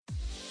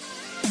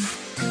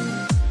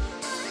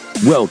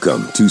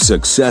Welcome to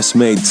Success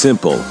Made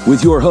Simple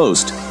with your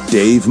host,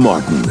 Dave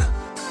Martin.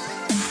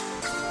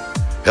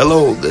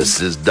 Hello, this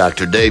is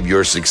Dr. Dave,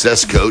 your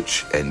success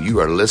coach, and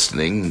you are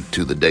listening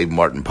to the Dave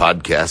Martin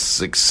podcast,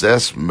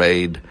 Success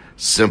Made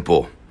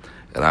Simple.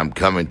 And I'm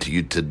coming to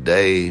you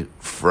today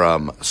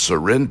from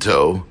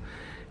Sorrento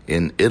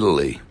in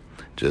Italy.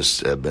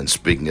 Just been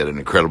speaking at an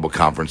incredible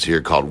conference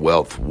here called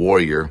Wealth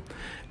Warrior,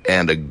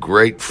 and a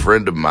great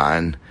friend of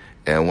mine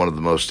and one of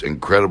the most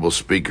incredible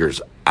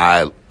speakers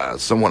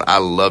someone I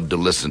love to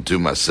listen to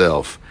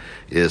myself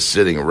is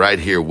sitting right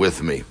here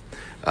with me.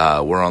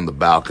 We're on the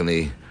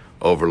balcony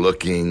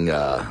overlooking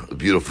the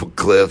beautiful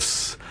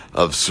cliffs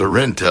of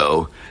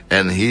Sorrento,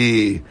 and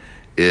he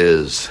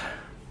is,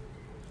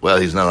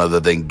 well, he's none other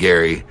than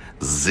Gary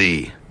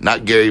Z.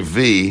 Not Gary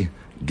V,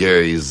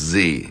 Gary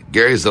Z.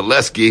 Gary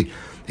Zaleski,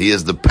 he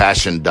is the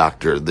passion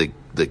doctor,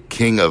 the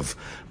king of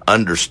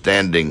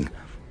understanding,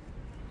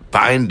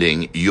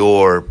 finding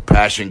your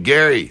passion.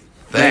 Gary,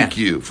 thank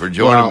you for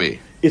joining me.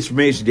 It's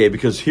amazing, Dave,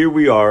 because here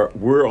we are.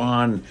 We're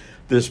on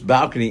this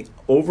balcony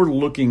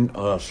overlooking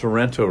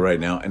Sorrento right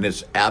now, and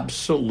it's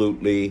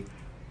absolutely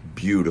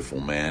beautiful,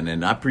 man.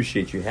 And I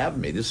appreciate you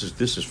having me. This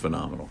is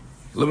phenomenal.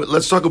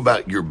 Let's talk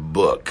about your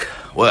book.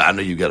 Well, I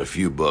know you got a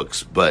few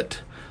books, but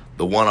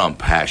the one on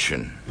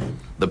passion,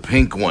 the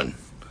pink one.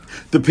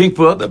 The pink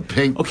book? The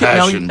pink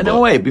passion book. No,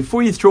 wait.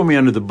 Before you throw me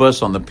under the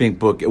bus on the pink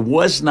book, it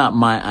was not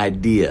my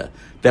idea.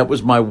 That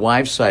was my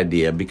wife's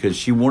idea because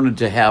she wanted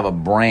to have a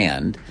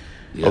brand,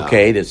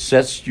 that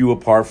sets you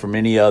apart from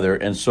any other.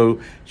 And so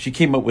she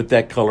came up with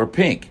that color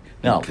pink.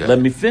 Now, let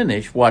me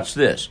finish. Watch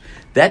this.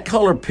 That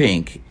color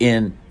pink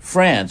in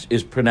France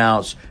is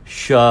pronounced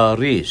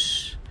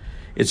cerise.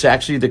 It's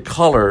actually the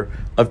color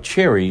of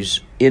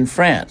cherries in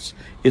France.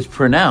 It's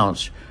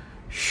pronounced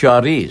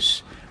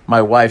cerise.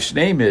 My wife's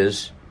name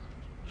is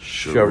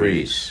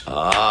Charisse.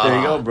 There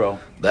you go, bro.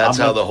 That's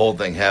how the whole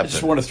thing happened. I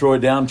just want to throw it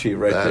down to you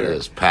right there. That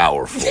is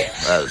powerful.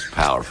 That is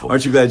powerful.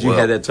 Aren't you glad you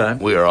had that time?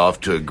 We are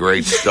off to a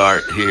great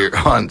start here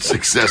on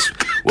Success.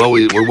 Well,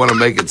 we want to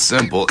make it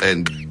simple,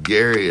 and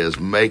Gary is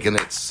making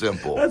it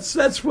simple.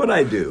 That's what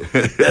I do.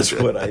 That's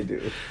what I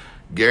do.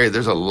 Gary,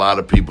 there's a lot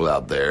of people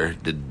out there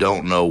that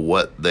don't know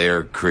what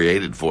they're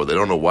created for. They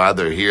don't know why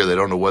they're here. They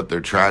don't know what they're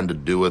trying to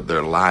do with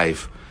their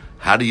life.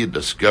 How do you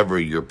discover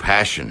your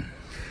passion?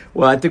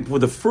 Well, I think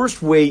the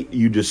first way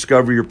you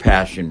discover your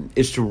passion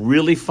is to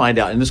really find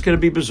out, and it's going to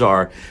be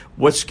bizarre,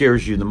 what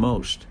scares you the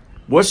most.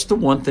 What's the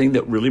one thing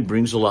that really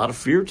brings a lot of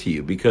fear to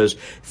you? Because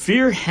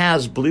fear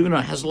believe it or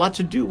not, has a lot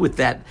to do with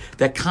that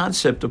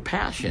concept of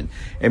passion.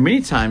 And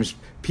many times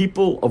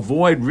people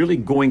avoid really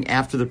going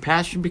after their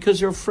passion because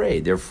they're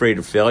afraid. They're afraid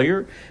of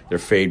failure. They're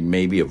afraid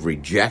maybe of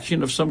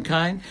rejection of some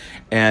kind.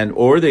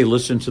 Or they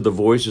listen to the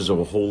voices of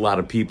a whole lot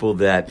of people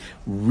that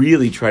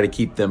really try to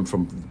keep them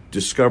from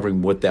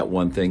discovering what that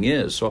one thing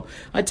is. So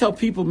I tell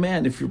people,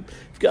 man, if you've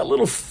got a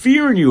little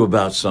fear in you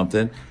about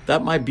something,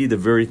 that might be the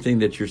very thing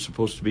that you're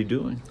supposed to be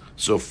doing.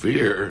 So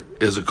fear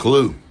is a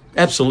clue.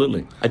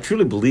 Absolutely. I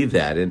truly believe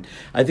that. And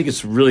I think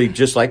it's really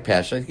just like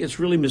passion. I think it's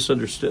really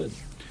misunderstood.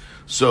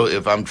 So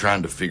if I'm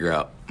trying to figure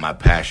out my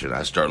passion,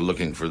 I start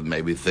looking for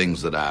maybe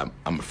things that I'm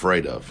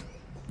afraid of.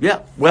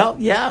 Yeah, well,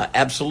 yeah,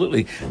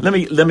 absolutely.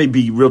 Let me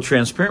be real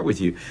transparent with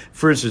you.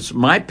 For instance,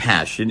 my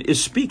passion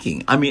is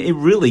speaking. I mean, it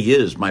really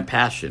is my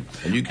passion.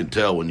 And you can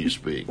tell when you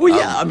speak. Well,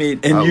 yeah, I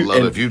mean, I love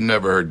it. If you've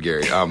never heard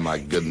Gary, oh my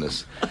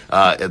goodness,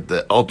 at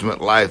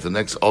the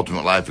next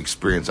Ultimate Life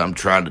experience, I'm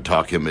trying to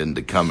talk him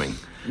into coming.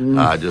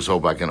 I just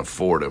hope I can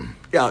afford him.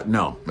 Yeah,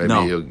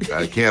 Maybe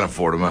I can't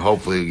afford him.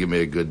 Hopefully he'll give me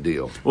a good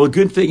deal. Well, the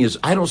good thing is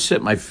I don't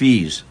set my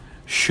fees.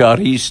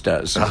 Charisse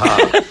does. So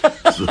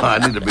I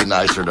need to be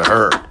nicer to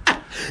her.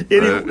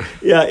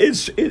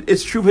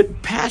 It's true.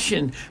 But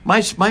passion,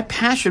 my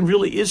passion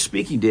really is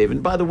speaking, Dave.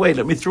 And by the way,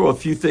 let me throw a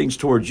few things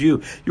towards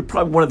you. You're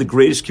probably one of the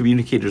greatest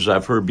communicators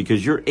I've heard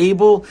because you're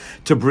able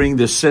to bring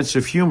this sense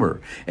of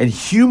humor. And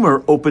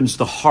humor opens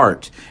the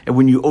heart. And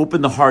when you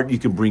open the heart, you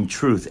can bring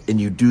truth.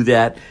 And you do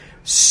that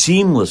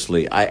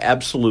seamlessly. I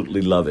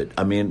absolutely love it.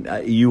 I mean,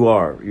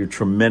 you're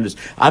tremendous.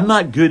 I'm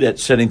not good at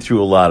setting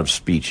through a lot of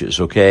speeches,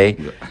 okay?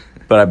 Yeah.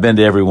 But I've been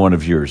to every one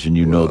of yours, and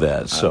you know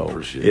that. So I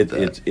appreciate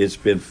that.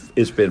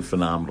 It's been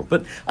phenomenal.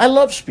 But I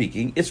love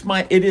speaking.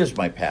 It is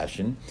my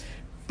passion.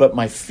 But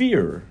my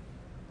fear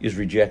is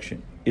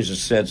rejection, is a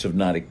sense of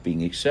not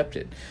being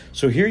accepted.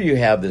 So here you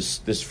have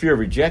this fear of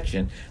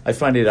rejection. I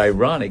find it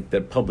ironic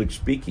that public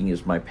speaking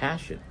is my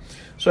passion.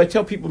 So I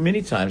tell people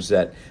many times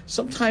that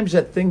sometimes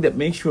that thing that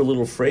makes you a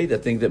little afraid,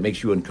 that thing that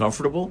makes you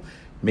uncomfortable,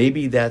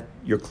 maybe that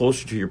you're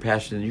closer to your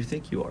passion than you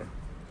think you are.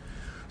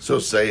 So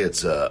say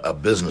it's a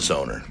business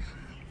owner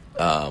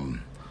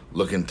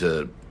looking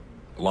to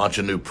launch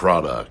a new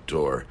product,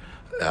 or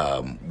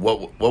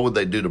what would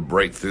they do to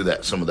break through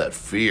some of that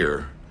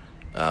fear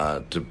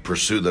to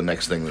pursue the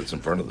next thing that's in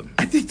front of them?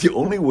 I think the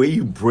only way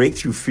you break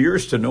through fear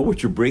is to know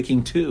what you're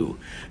breaking to.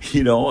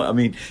 You know, I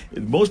mean,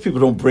 most people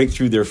don't break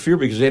through their fear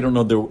because they don't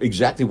know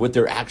exactly what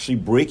they're actually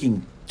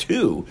breaking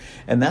too.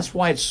 And that's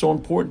why it's so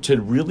important to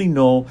really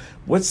know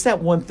what's that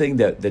one thing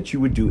that you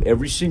would do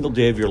every single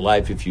day of your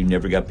life if you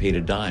never got paid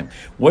a dime.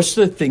 What's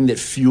the thing that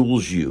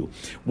fuels you?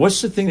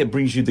 What's the thing that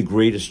brings you the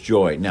greatest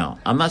joy? Now,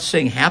 I'm not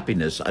saying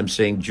happiness, I'm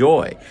saying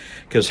joy,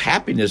 because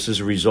happiness is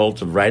a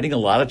result of writing a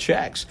lot of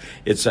checks.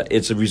 It's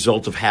a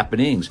result of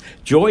happenings.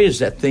 Joy is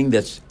that thing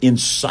that's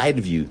inside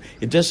of you.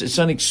 It's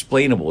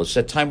unexplainable. It's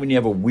that time when you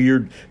have a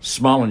weird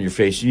smile on your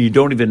face and you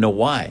don't even know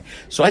why.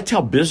 So I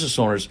tell business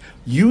owners,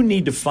 you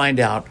need to find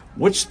out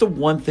what's the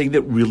one thing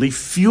that really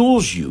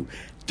fuels you.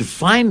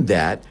 Define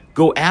that,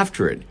 go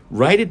after it,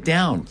 write it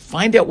down,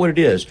 find out what it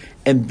is,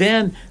 and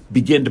then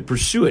begin to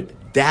pursue it.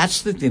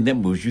 That's the thing that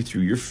moves you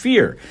through your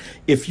fear.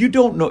 If you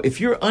don't know, if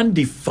you're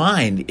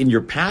undefined in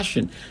your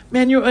passion,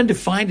 man, you're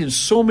undefined in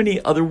so many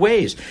other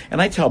ways.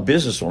 And I tell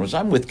business owners,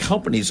 I'm with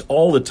companies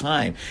all the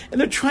time, and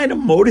they're trying to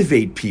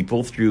motivate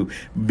people through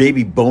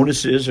maybe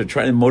bonuses or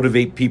trying to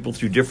motivate people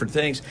through different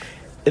things.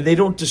 And they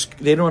don't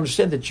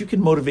understand that you can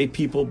motivate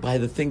people by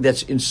the thing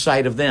that's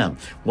inside of them.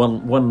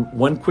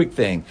 One quick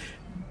thing.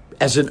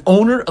 As an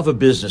owner of a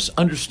business,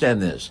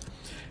 understand this.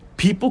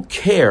 People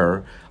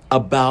care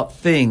about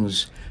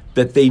things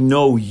that they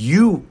know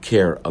you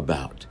care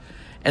about.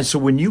 And so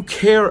when you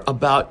care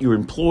about your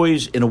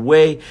employees in a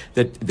way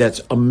that's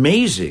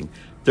amazing,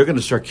 they're going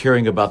to start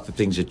caring about the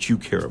things that you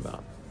care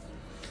about.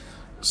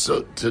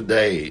 So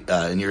today,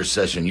 in your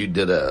session, you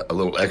did a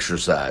little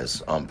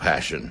exercise on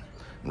passion,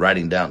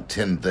 writing down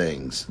 10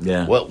 things.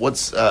 Yeah.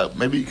 What's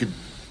maybe you could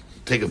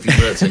take a few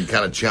minutes and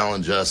kind of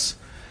challenge us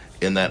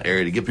in that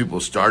area to get people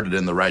started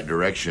in the right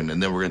direction,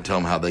 and then we're going to tell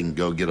them how they can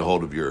go get a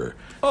hold of your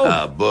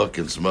book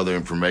and some other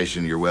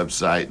information, your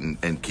website,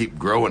 and keep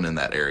growing in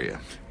that area.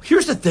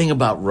 Here's the thing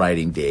about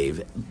writing,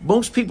 Dave.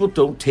 Most people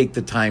don't take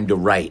the time to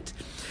write,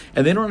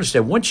 and they don't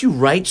understand. Once you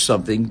write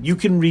something, you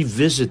can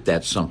revisit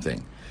that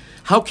something.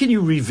 How can you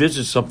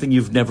revisit something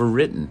you've never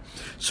written?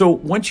 So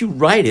once you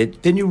write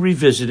it, then you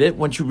revisit it.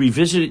 Once you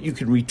revisit it, you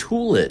can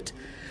retool it.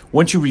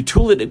 Once you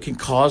retool it, it can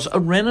cause a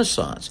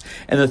renaissance.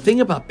 And the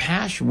thing about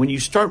passion, when you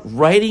start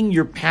writing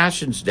your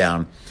passions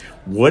down,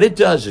 what it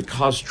does, it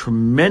causes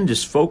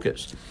tremendous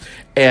focus.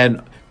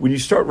 And when you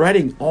start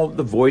writing, all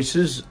the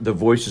voices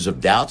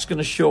of doubt's going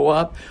to show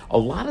up. A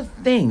lot of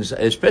things,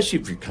 especially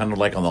if you're kind of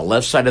like on the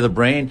left side of the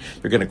brain,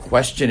 you're going to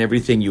question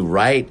everything you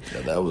write.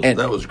 Yeah,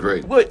 that was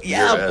great. Well,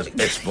 yeah.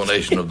 Your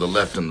explanation of the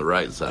left and the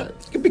right side.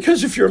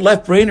 Because if you're a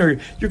left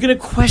brainer, you're going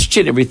to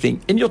question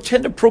everything, and you'll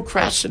tend to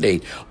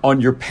procrastinate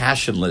on your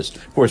passion list.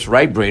 Of course,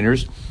 right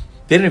brainers,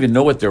 they don't even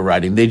know what they're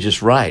writing. They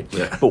just write.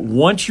 Yeah. But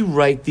once you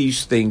write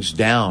these things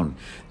down,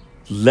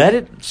 let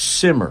it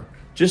simmer.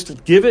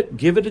 Just give it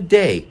a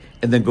day,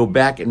 and then go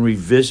back and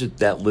revisit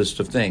that list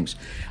of things.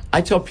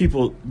 I tell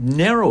people,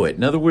 narrow it.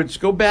 In other words,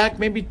 go back,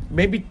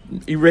 maybe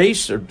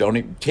erase or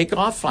don't take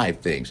off 5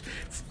 things.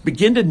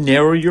 Begin to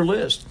narrow your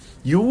list.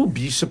 You will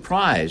be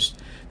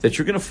surprised that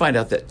you're going to find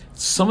out that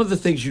some of the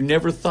things you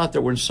never thought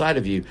that were inside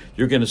of you,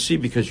 you're going to see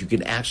because you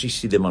can actually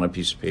see them on a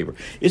piece of paper.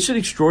 It's an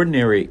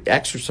extraordinary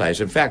exercise.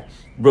 In fact,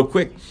 real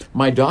quick,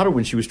 my daughter,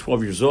 when she was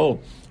 12 years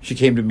old, she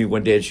came to me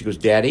one day and she goes,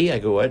 "Daddy," I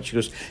go, "What?" She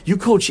goes, "You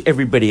coach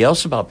everybody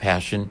else about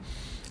passion.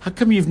 How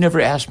come you've never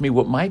asked me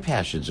what my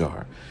passions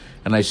are?"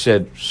 And I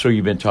said, "So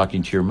you've been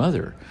talking to your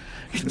mother."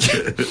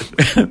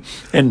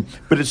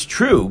 But it's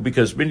true,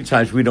 because many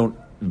times we don't,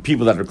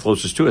 people that are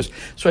closest to us.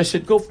 So I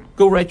said, go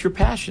write your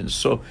passions.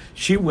 So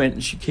she went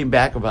and she came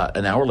back about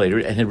an hour later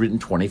and had written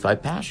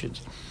 25 passions.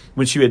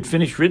 When she had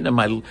finished written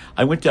them,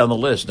 I went down the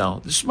list.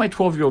 Now, this is my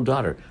 12-year-old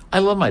daughter. I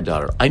love my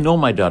daughter. I know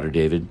my daughter,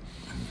 David.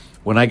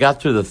 When I got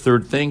to the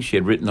third thing she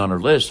had written on her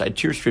list, I had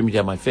tears streaming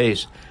down my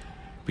face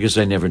because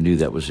I never knew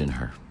that was in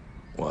her.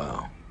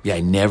 Wow. Yeah,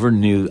 I never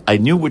knew. I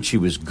knew what she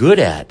was good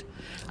at.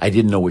 I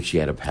didn't know what she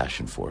had a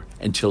passion for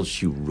until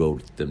she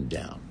wrote them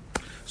down.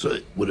 So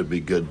would it be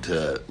good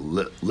to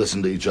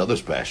listen to each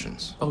other's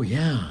passions? Oh,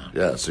 yeah.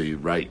 Yeah, so you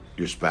write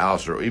your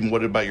spouse, or even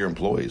what about your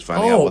employees,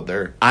 finding out what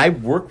they're... I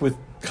work with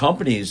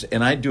companies,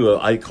 and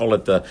I call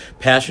it the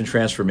passion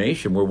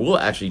transformation, where we'll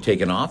actually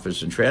take an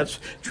office and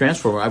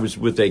transform. I was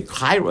with it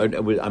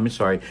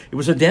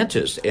was a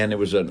dentist, and it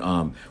was an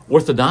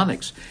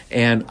orthodontics,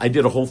 and I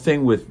did a whole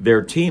thing with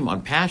their team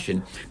on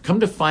passion. Come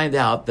to find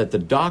out that the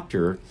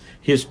doctor,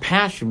 his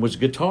passion was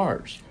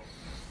guitars.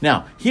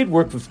 Now, he had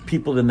worked with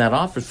people in that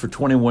office for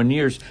 21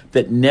 years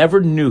that never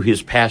knew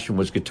his passion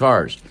was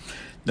guitars.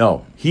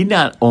 No, he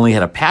not only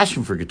had a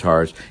passion for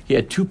guitars, he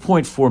had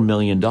 $2.4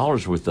 million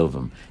worth of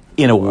them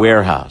in a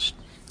warehouse.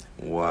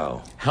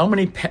 Wow. How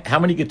many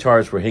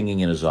guitars were hanging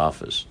in his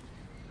office?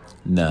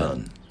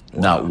 None.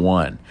 Wow. Not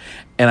one.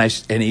 And I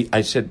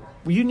said,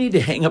 "Well, you need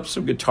to hang up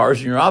some guitars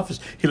in your office."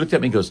 He looked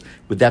at me and goes,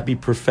 "Would that be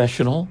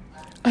professional?"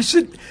 I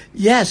said,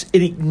 "Yes,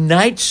 it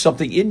ignites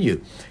something in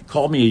you."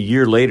 Called me a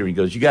year later. He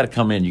goes, "You got to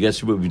come in. You got to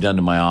see what we've done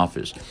to my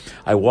office."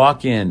 I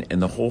walk in, and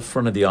the whole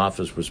front of the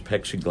office was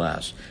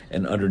plexiglass,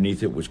 and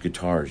underneath it was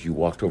guitars. You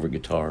walked over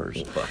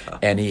guitars. Wow.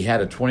 And he had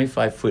a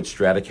 25-foot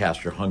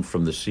Stratocaster hung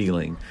from the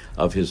ceiling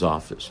of his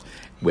office.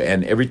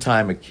 And every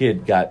time a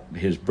kid got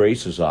his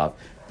braces off,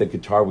 the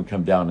guitar would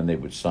come down and they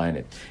would sign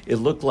it. It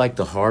looked like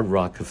the Hard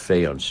Rock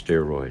Cafe on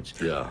steroids.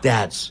 Yeah.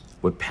 That's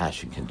what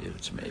passion can do.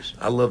 It's amazing.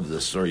 I love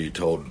the story you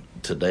told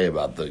today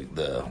about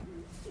the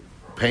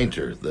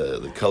painter,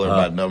 the color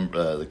by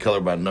number, the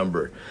color by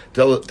number.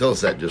 Tell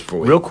us that just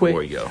real quick. Before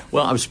we go.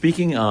 Well, I was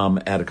speaking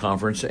at a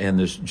conference, and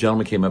this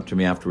gentleman came up to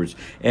me afterwards,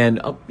 and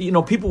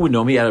people would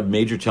know me. He had a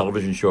major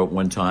television show at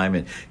one time,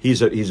 and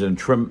he's a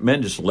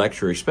tremendous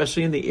lecturer,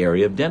 especially in the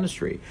area of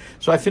dentistry.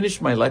 So I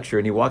finished my lecture,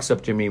 and he walks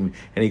up to me and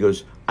he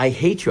goes, "I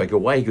hate you." I go,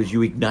 "Why?" He goes,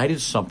 "You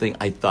ignited something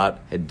I thought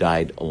had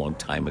died a long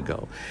time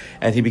ago."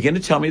 And he began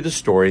to tell me the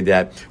story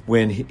that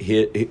when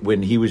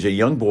he was a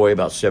young boy,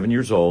 about 7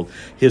 years old,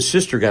 his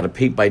sister got a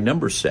paint by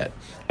number set.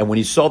 And when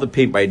he saw the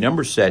paint by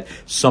number set,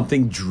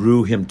 something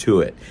drew him to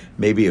it,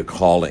 maybe a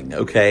calling,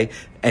 okay?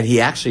 And he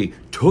actually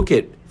took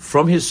it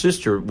from his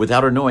sister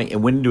without her knowing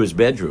and went into his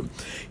bedroom.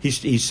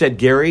 He said,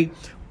 "Gary,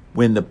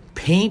 when the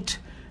paint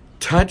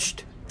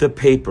touched the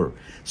paper,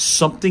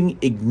 something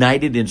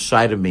ignited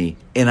inside of me,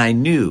 and I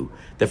knew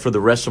that for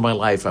the rest of my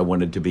life I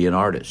wanted to be an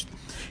artist."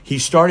 He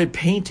started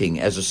painting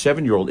as a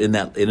 7-year-old in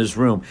his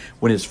room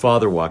when his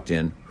father walked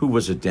in, who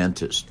was a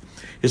dentist.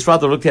 His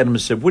father looked at him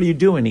and said, "What are you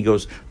doing?" He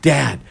goes,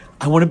 "Dad,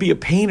 I want to be a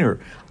painter.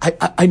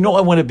 I know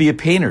I want to be a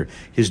painter."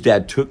 His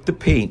dad took the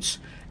paints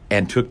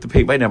and took the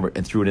paint by number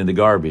and threw it in the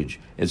garbage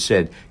and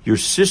said, "Your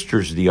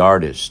sister's the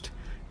artist.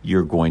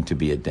 You're going to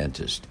be a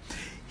dentist."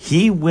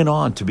 He went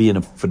on to be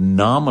a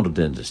phenomenal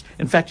dentist.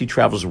 In fact, he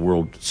travels the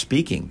world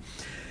speaking.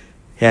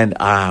 And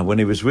when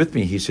he was with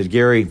me, he said,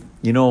 "Gary,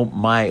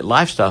 my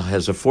lifestyle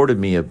has afforded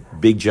me a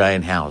big,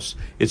 giant house.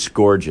 It's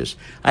gorgeous.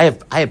 I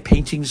have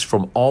paintings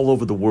from all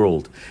over the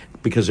world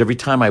because every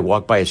time I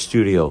walk by a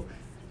studio,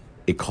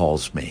 it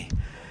calls me."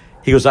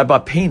 He goes, "I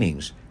bought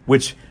paintings,"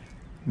 which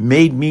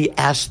made me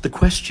ask the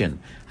question.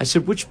 I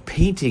said, "Which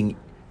painting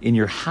in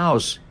your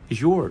house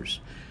is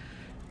yours?"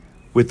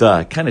 With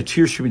kind of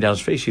tears streaming down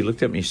his face, he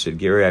looked at me and said,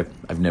 "Gary,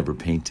 I've never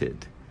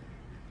painted.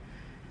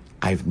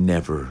 I've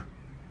never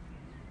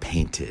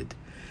painted."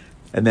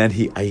 And then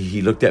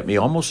he looked at me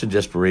almost in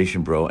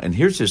desperation, bro. And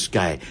here's this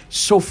guy,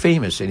 so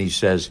famous, and he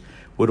says,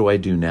 "What do I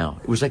do now?"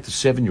 It was like the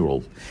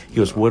 7-year-old. He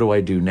goes, "What do I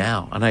do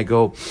now?" And I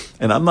go,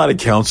 and I'm not a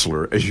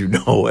counselor, as you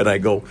know, and I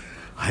go,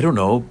 "I don't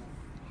know,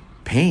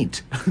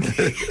 paint."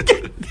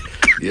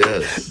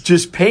 Yes.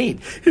 Just paint.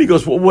 And he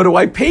goes, "Well, what do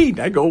I paint?"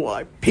 I go, "Well,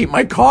 I paint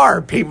my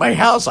car, paint my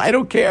house. I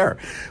don't care."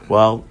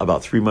 Well,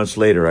 about 3 months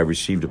later, I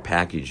received a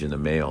package in the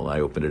mail. I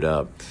opened it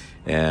up,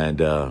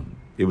 and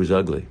it was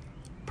ugly.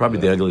 Probably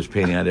the ugliest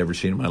painting I'd ever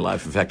seen in my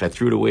life. In fact, I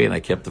threw it away and I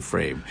kept the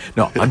frame.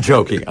 No, I'm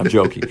joking.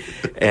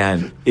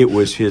 And it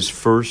was his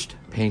first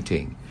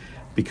painting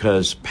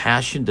because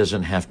passion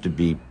doesn't have to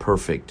be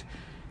perfect.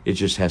 It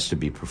just has to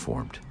be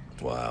performed.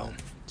 Wow.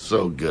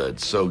 So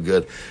good. So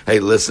good. Hey,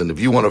 listen, if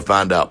you want to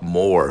find out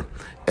more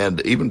and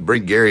even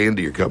bring Gary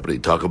into your company,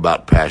 talk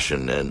about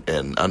passion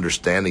and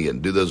understanding it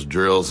and do those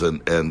drills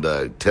and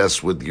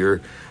tests with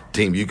your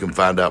team, you can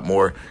find out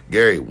more.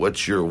 Gary,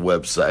 what's your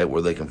website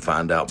where they can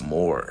find out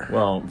more?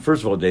 Well,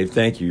 first of all, Dave,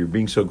 thank you. You're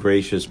being so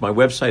gracious. My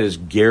website is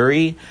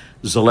Gary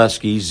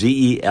Zalesky,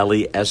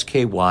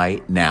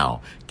 Zelesky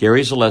now,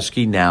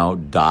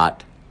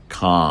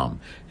 GaryZaleskyNow.com,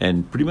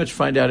 and pretty much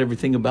find out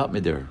everything about me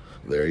there.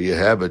 There you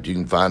have it. You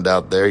can find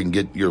out there. You can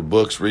get your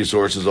books,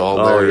 resources,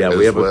 all there. Oh, yeah,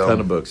 we have a ton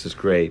of books. It's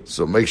great.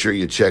 So make sure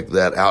you check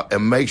that out,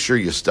 and make sure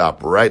you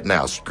stop right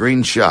now,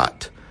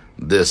 screenshot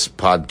this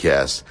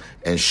podcast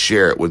and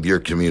share it with your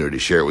community,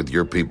 share it with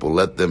your people.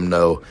 Let them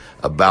know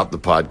about the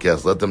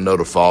podcast. Let them know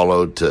to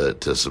follow,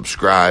 to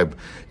subscribe,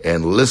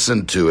 and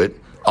listen to it.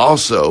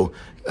 Also,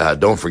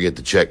 don't forget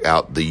to check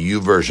out the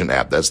YouVersion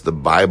app. That's the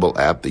Bible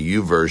app, the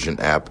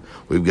YouVersion app.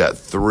 We've got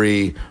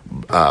 3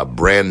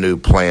 brand new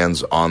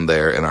plans on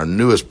there, and our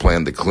newest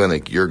plan, the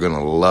clinic, you're going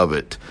to love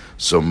it.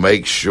 So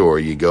make sure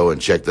you go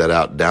and check that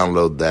out,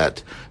 download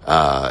that,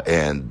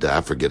 and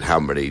I forget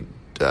how many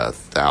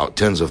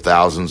tens of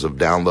thousands of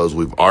downloads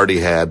we've already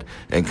had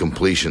and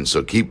completion.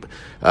 So keep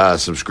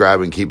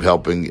subscribing, keep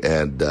helping,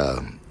 and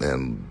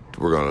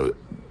we're going to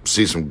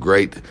see some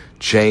great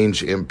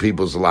change in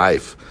people's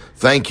life.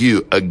 Thank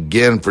you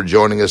again for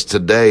joining us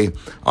today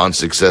on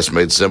Success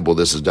Made Simple.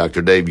 This is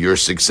Dr. Dave, your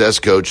success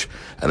coach.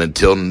 And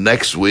until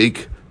next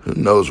week, who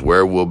knows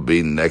where we'll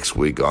be next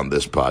week on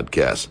this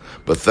podcast.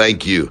 But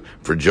thank you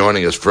for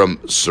joining us from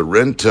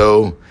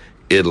Sorrento,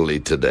 Italy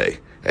today.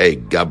 Hey,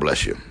 God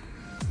bless you.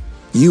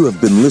 You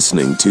have been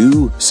listening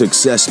to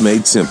Success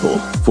Made Simple.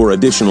 For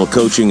additional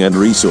coaching and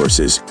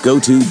resources, go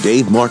to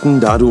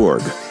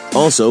davemartin.org.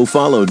 Also,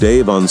 follow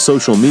Dave on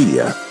social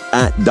media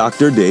at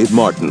Dr. Dave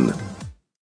Martin.